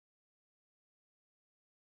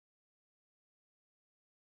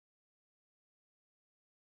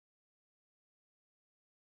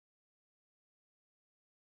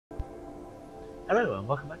Hello and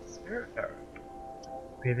welcome back to Spiritfarer.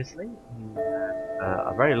 Previously, we had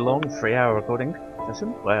a very long 3-hour recording session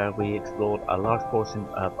where we explored a large portion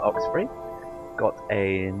of Oxbury, got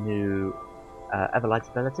a new Everlight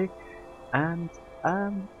ability, and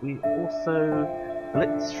we also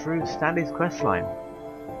blitzed through Stanley's questline,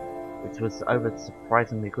 which was over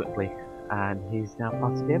surprisingly quickly, and he's now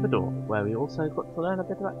part of the Everdoor, where we also got to learn a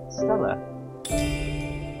bit about Stella.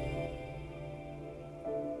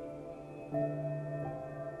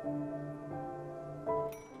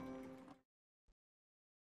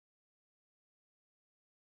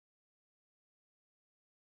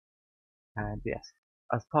 And yes,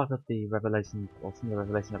 as part of the revelation, or some of the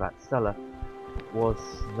revelation about Stella, was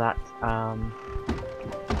that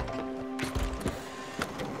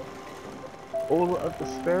all of the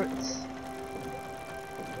spirits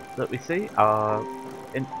that we see are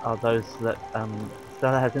those that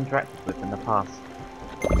Stella has interacted with in the past.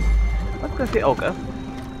 Let's go see Olga.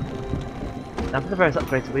 Now for the various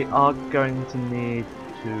upgrades, we are going to need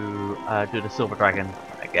to do the Silver Dragon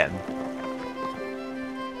again.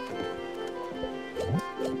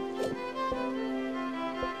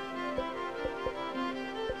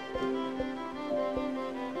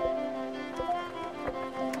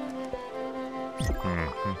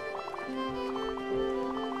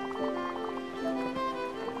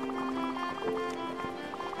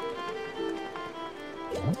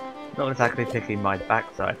 Not exactly picking my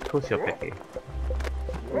backside, of course you're picky.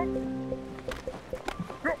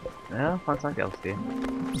 Yeah, find something else here.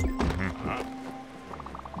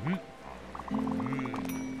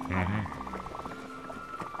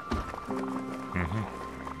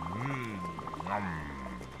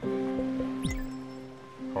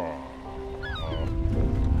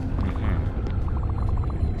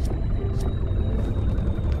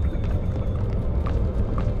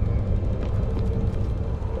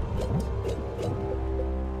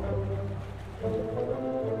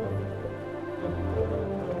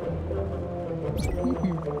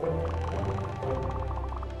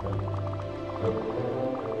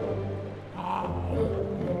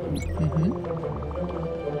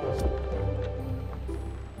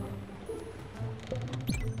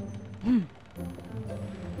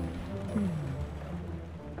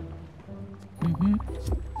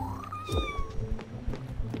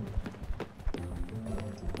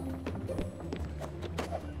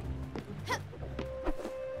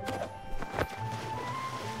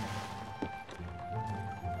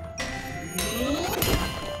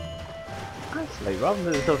 Actually, rather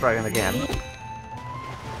than do the Silver Dragon again,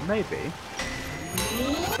 maybe.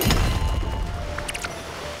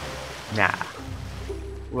 Nah.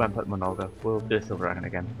 We won't put them on Olga. We'll do the Silver Dragon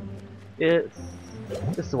again. It's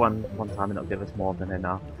just the one time and it'll give us more than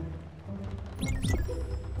enough.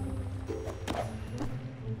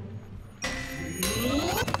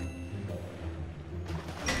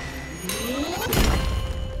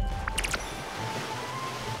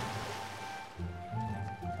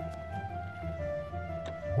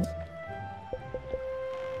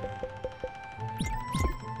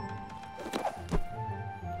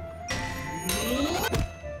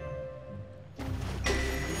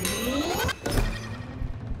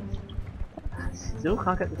 Still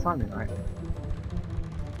can't get the timing right.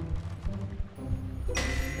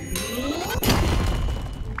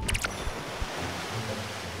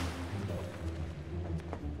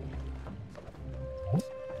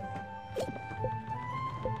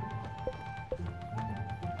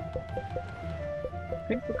 I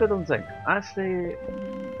think we're good on zinc. Actually,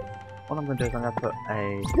 what I'm going to do is I'm going to put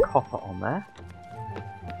a copper on there,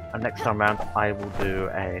 and next time round I will do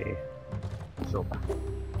a silver.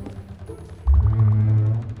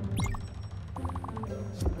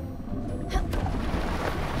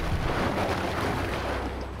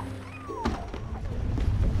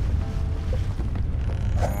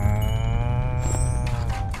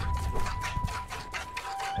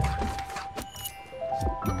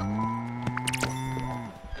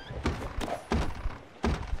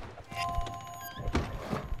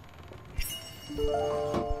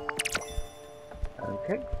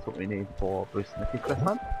 Okay, that's what we need for boosting the keep quest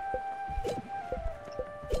time.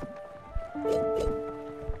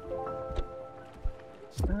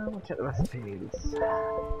 We'll check the recipes.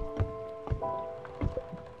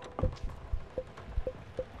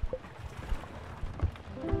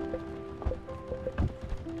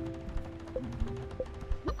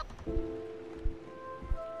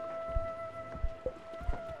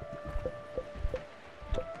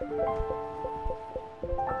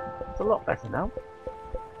 It's a lot better now.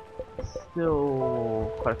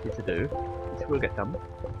 Still quite a few to do, which will get done.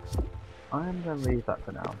 I'm going to leave that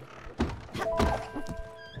for now.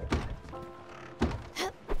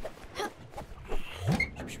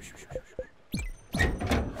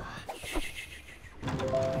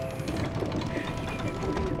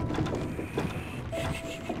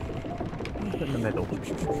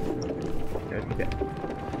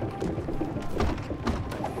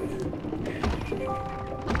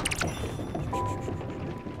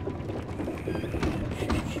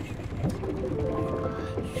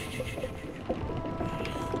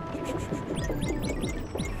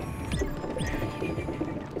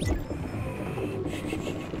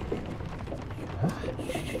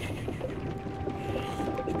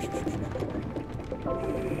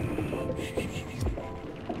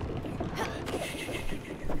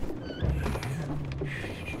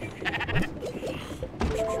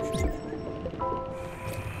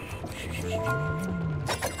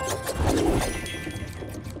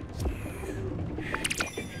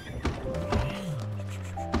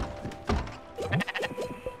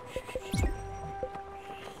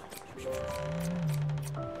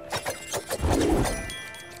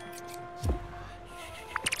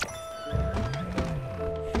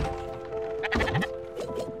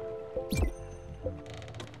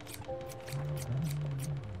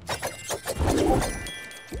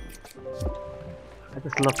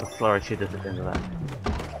 just love the flourish she does at the end of that.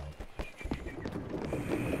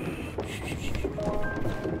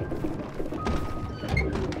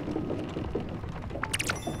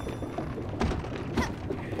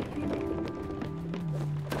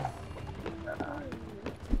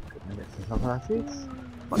 Good minutes and some seeds.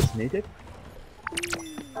 Much needed.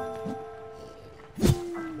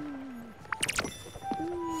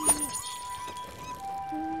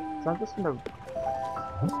 So I'm just going to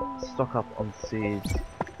stock up on seeds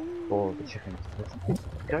for the chickens because I keep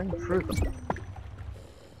going through them.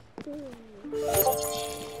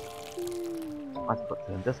 I have to put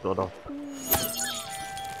the Discord off.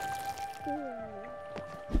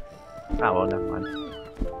 Ah well, never mind.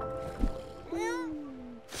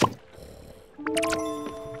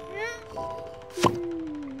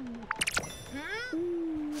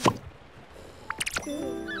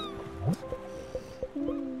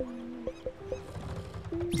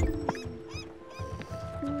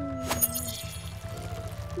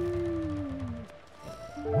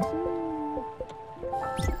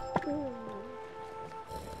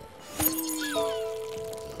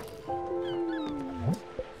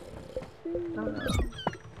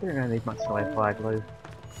 We don't really need much in the way of fire glue.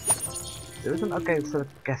 There isn't a sort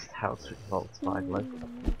of guest house which involves fire glue.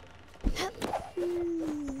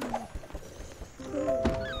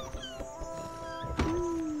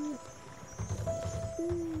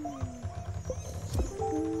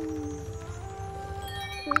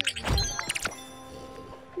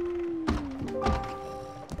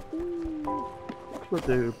 Which we'll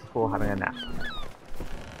do before having a nap.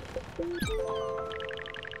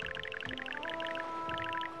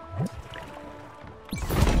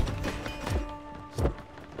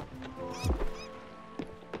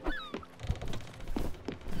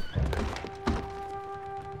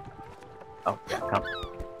 Oh, yeah, I can't.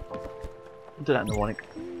 I'll do that in the morning.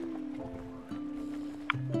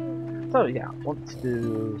 So yeah, I want to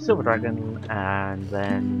do Silver Dragon and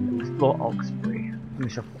then explore Oxbury.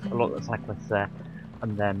 Finish off a lot of the side quests there,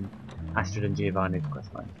 and then Astrid and Giovanni's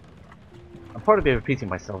questline. I'll probably be repeating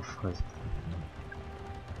myself because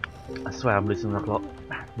I swear I'm losing a lot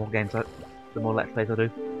more games the more Let's Plays I do.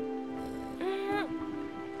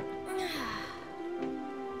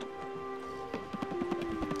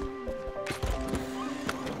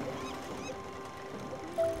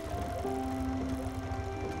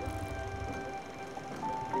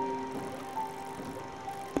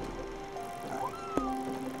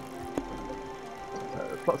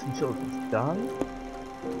 Plots and Children's done.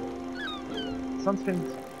 Sunspring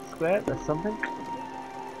Square, there's something.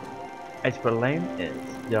 Edgeborough Lane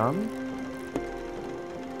is done.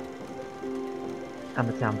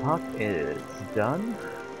 Ambertown Park is done.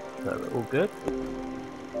 So all good.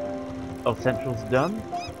 Old Central's done.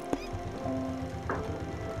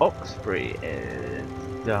 Oxbury is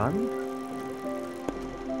done.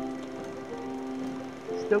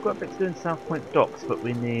 Still got a bit to do in South Point Docks, but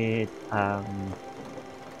we need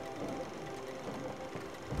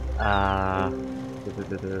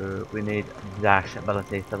we need dash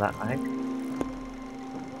ability for that, I think.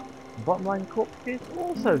 Bottom line corp is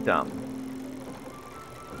also done.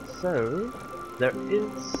 So there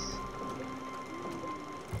is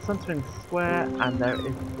Sunspring Square, and there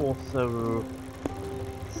is also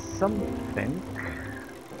something.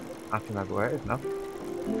 I can remember where it is now.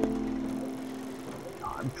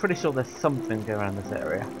 I'm pretty sure there's something around this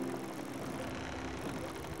area.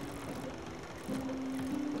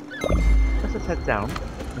 Let's just head down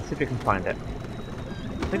and see if we can find it.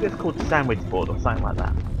 I think it's called Sandwich Board or something like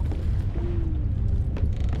that.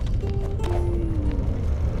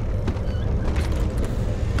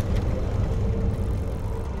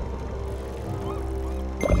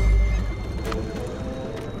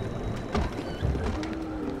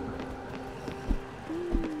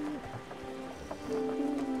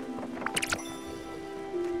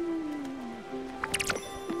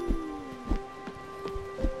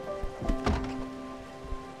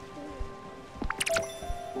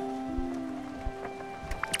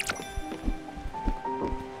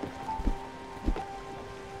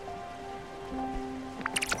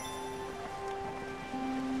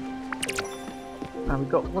 And we've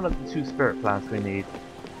got one of the 2 spirit plants we need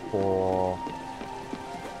for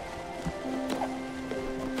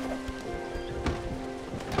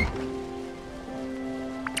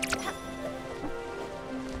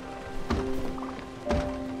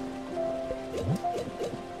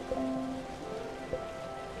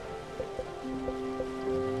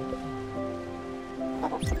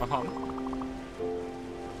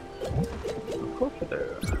Of course we do.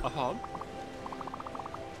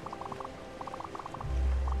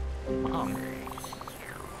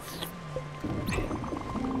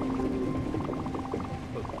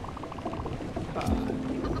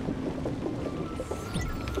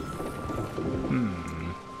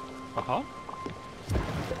 Huh?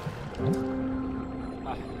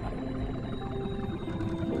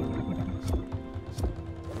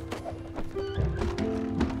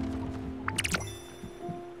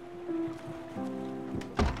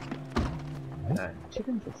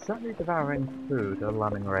 Chickens are certainly devouring food at an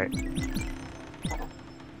alarming rate.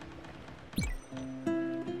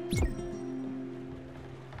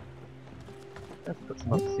 Let's put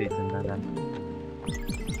some other seeds in there then.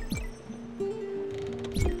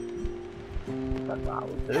 That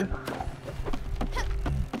will do.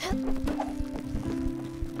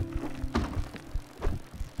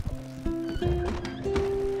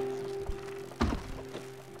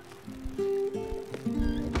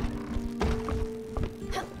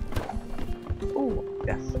 Oh,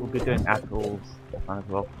 yes, we'll be doing apples as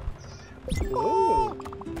well. Oh.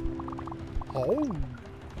 Oh.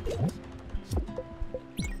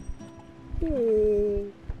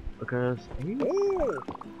 Because he's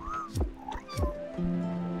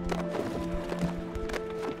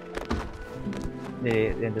nearly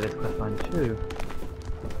at the end of this quest line too.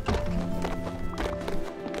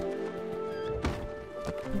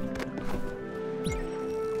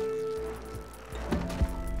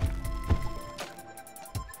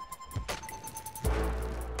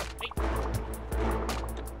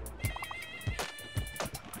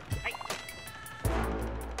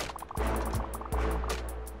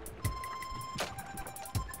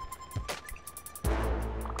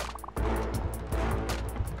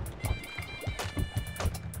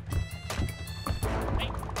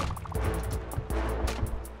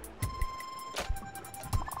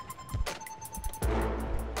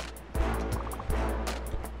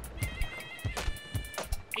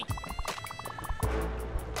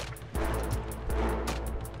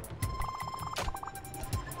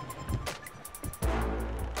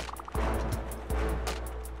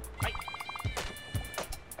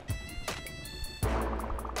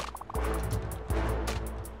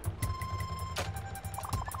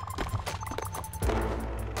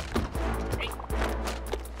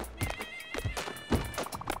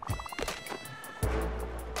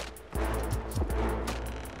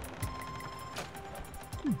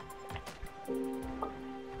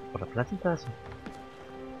 What a pleasant person.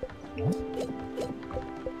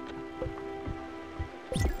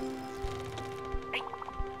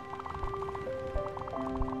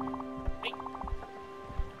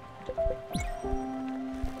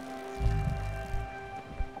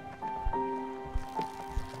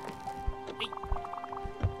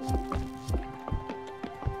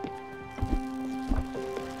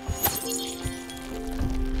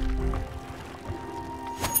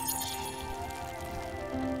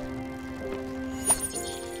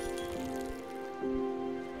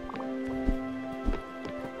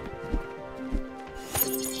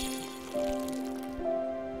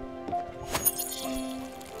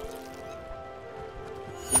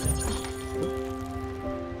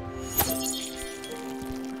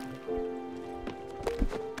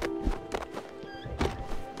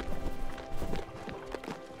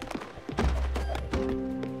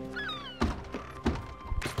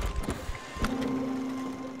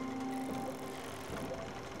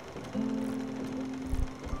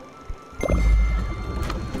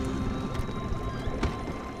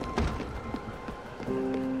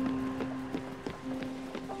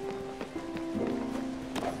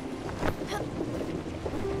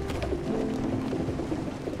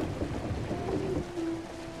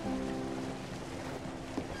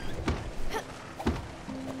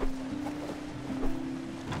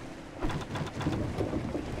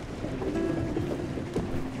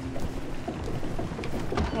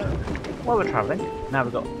 While we're travelling, now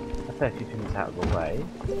we've got a fair few things out of the way,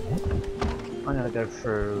 I'm going to go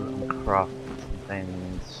through and craft some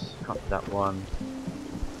things. Can't do that one.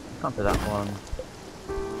 Can't do that one.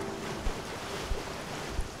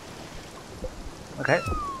 Okay.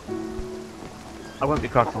 I won't be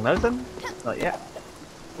crafting those then. Not yet.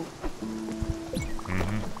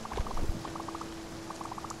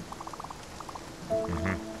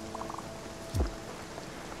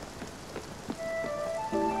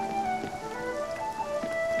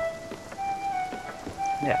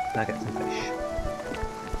 Yeah, now get some fish.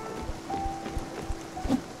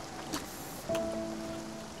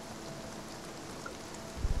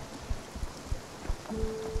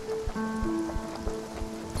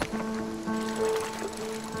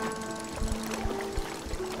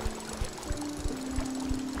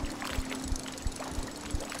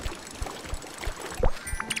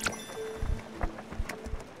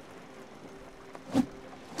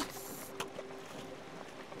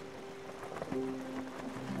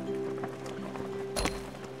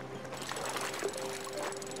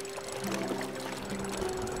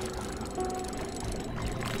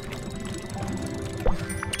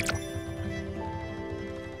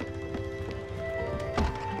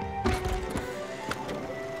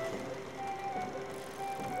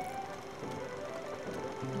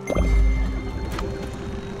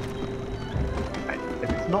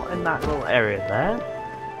 in that little area there,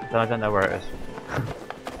 then I don't know where it is.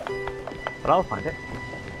 But I'll find it.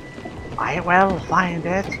 I will find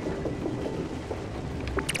it!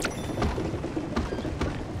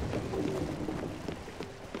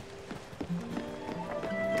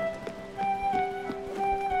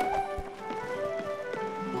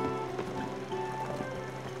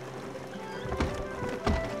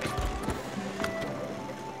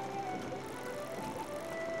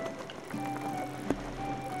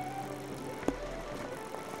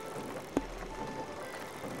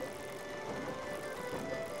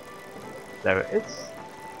 There it is.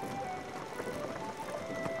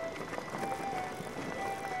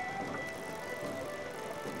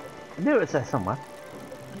 I knew it was there somewhere.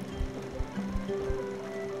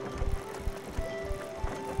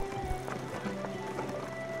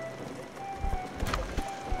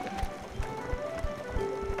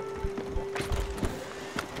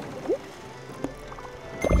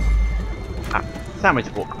 Ah,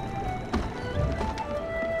 sandwich book.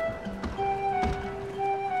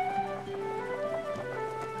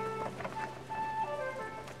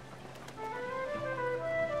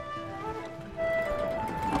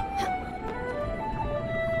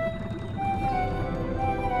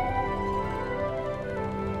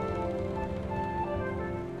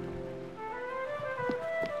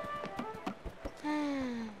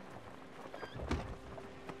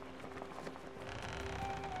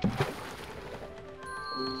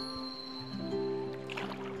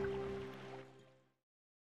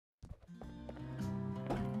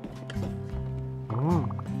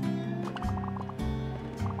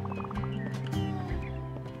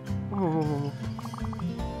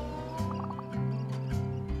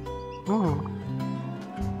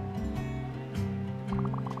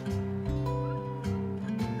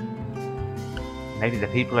 Maybe the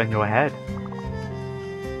people in your head.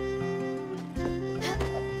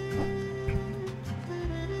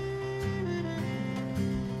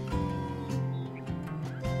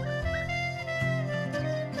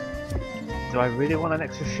 Do I really want an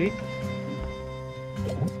extra sheep?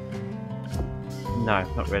 No,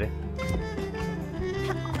 not really.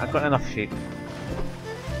 I've got enough sheep.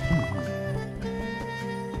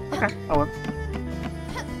 Okay, I won't.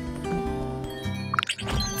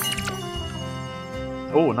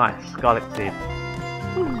 Oh, nice. Garlic seed.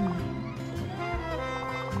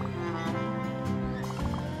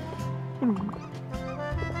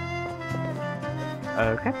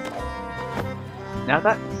 Okay. Now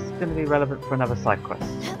that's going to be relevant for another side quest.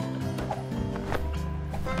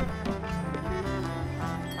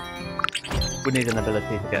 We need an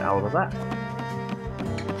ability to get hold of that.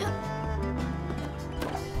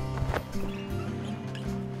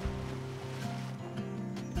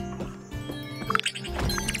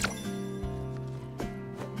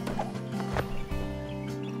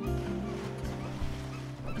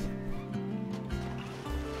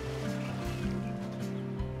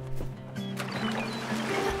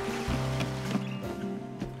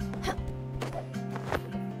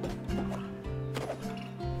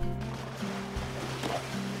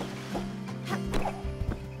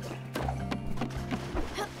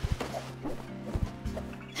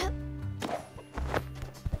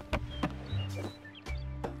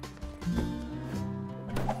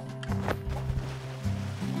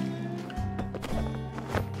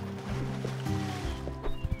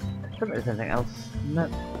 I don't think there's anything else. No.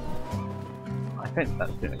 I think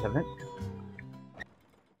that's pretty much everything.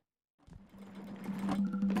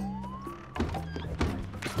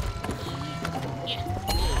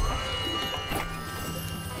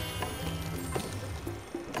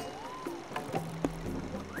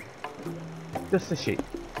 Just the sheep.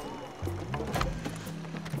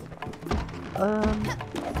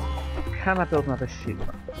 Can I build another sheep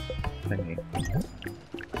thingy?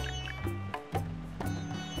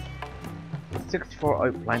 64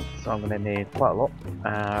 oak planks, so I'm going to need quite a lot.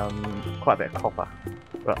 Quite a bit of copper,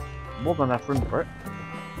 but more than enough room for it.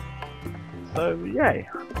 So yay!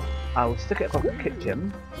 I will stick it above the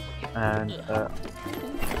kitchen, and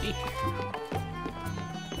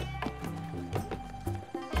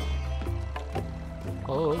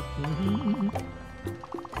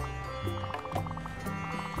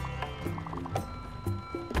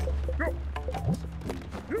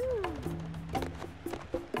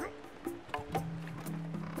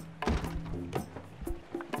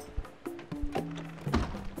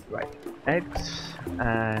right, eggs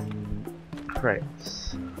and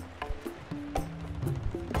crates.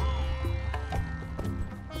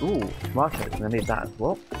 Ooh, tomatoes, I need that as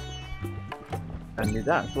well. I need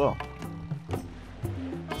that as well.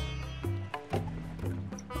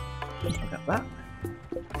 I got that.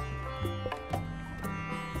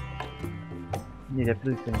 Need a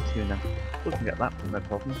blue fin tuna. We can get that, no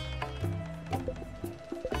problem.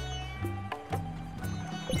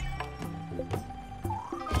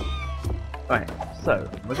 Right, so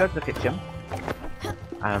we go to the kitchen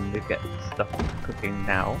and we get stuff cooking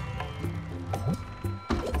now.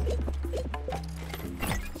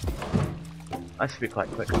 That should be quite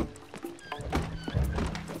quick.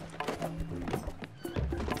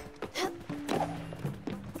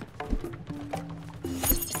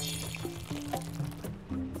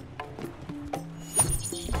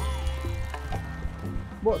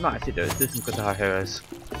 What I might actually do is do some guitar heroes.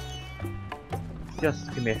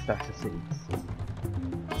 Just give me a stash of seeds.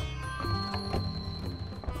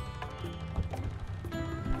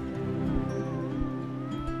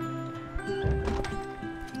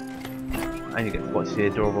 And you get to watch the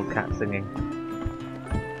adorable cat singing.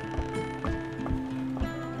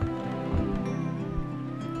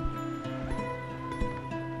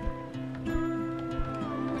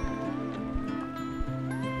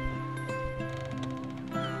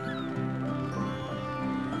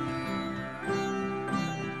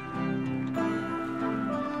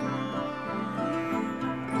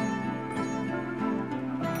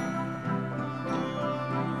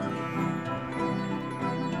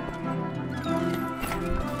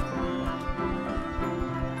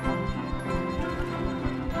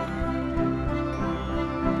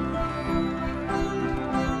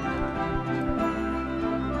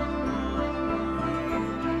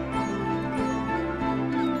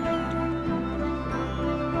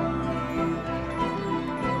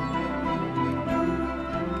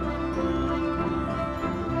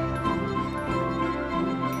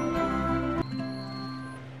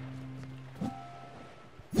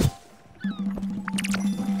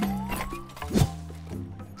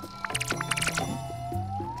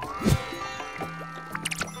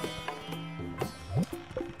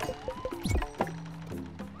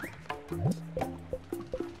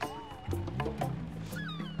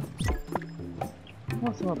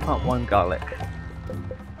 Also, I plant one garlic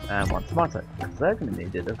and one tomato, because they're going to be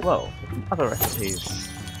needed as well for some other recipes.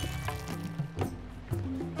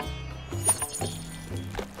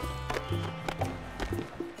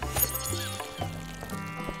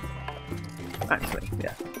 Actually,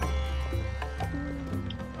 yeah.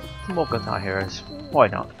 Some more guitar heroes. Why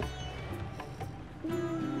not?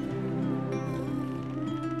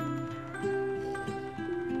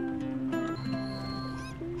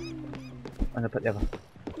 I'm going to put the other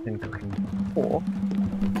thing cooking before.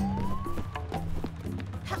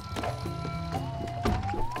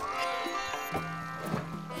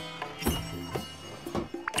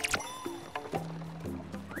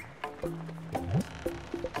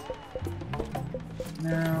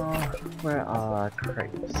 Now, where are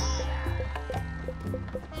crepes?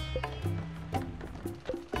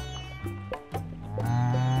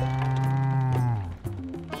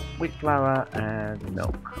 Wheat flour and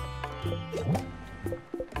milk.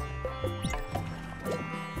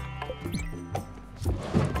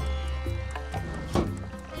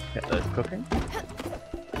 Get those cooking.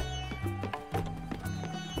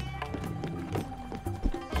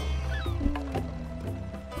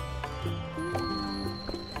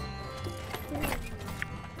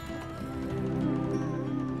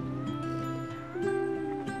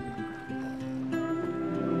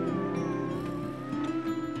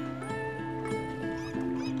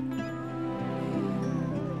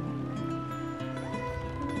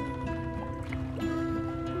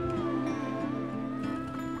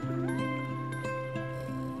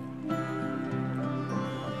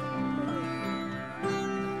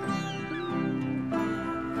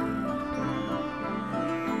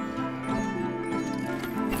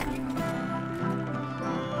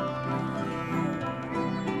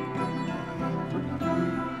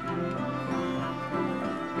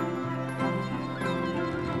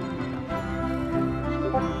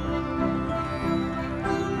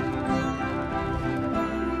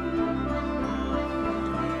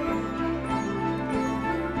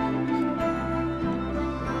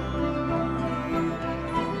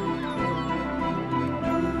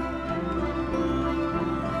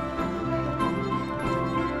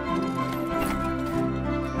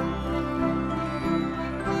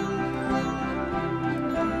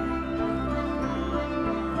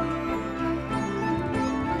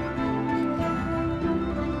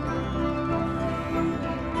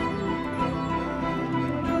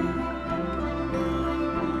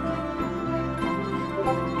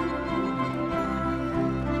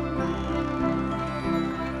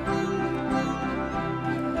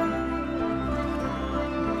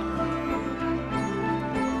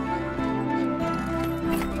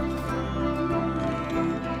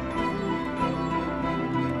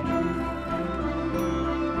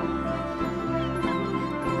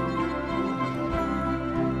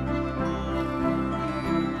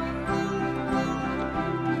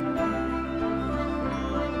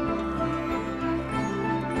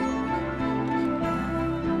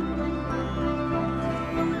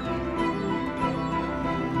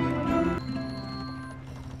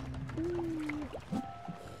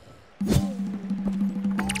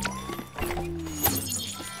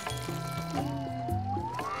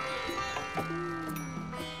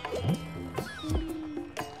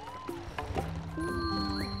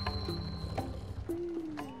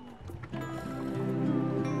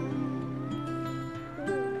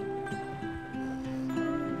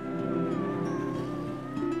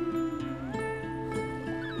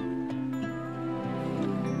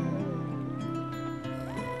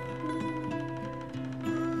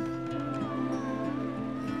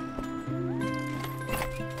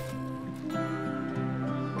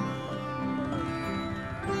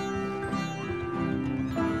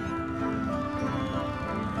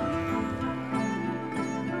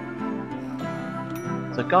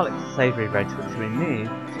 the garlic savoury reds which we need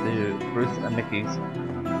to do Bruce and Mickey's,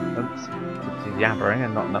 oops, which is yabbering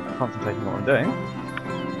and not enough concentrating on what I'm doing.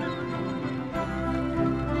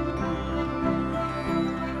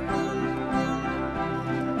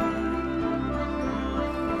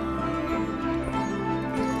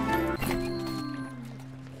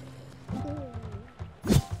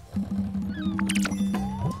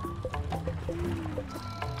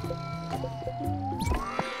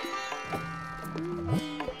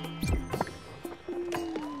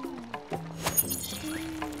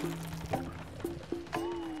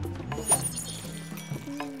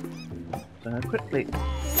 So quickly.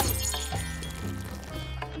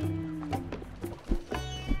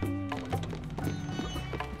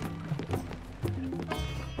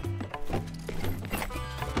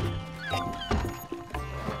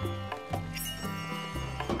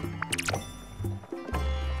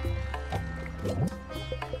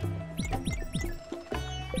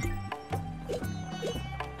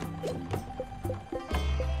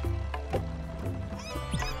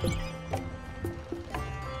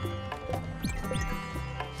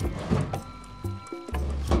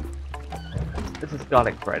 This is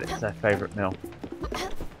garlic bread, it's their favourite meal.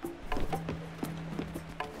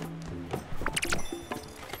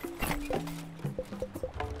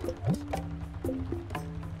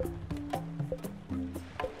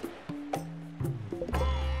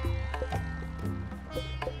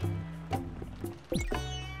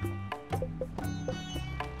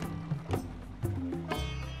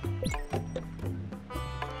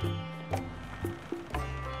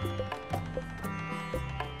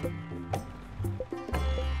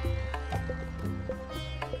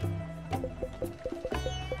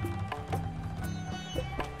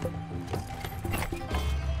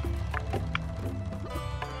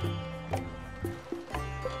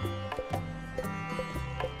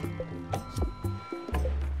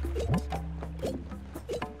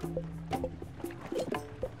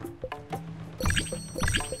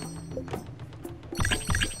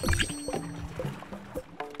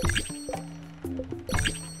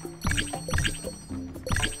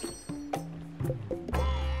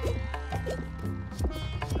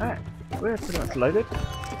 Alright, we're pretty much loaded.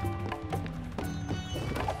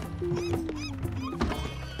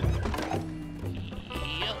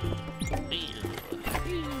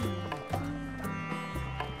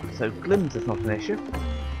 So glims is not an issue.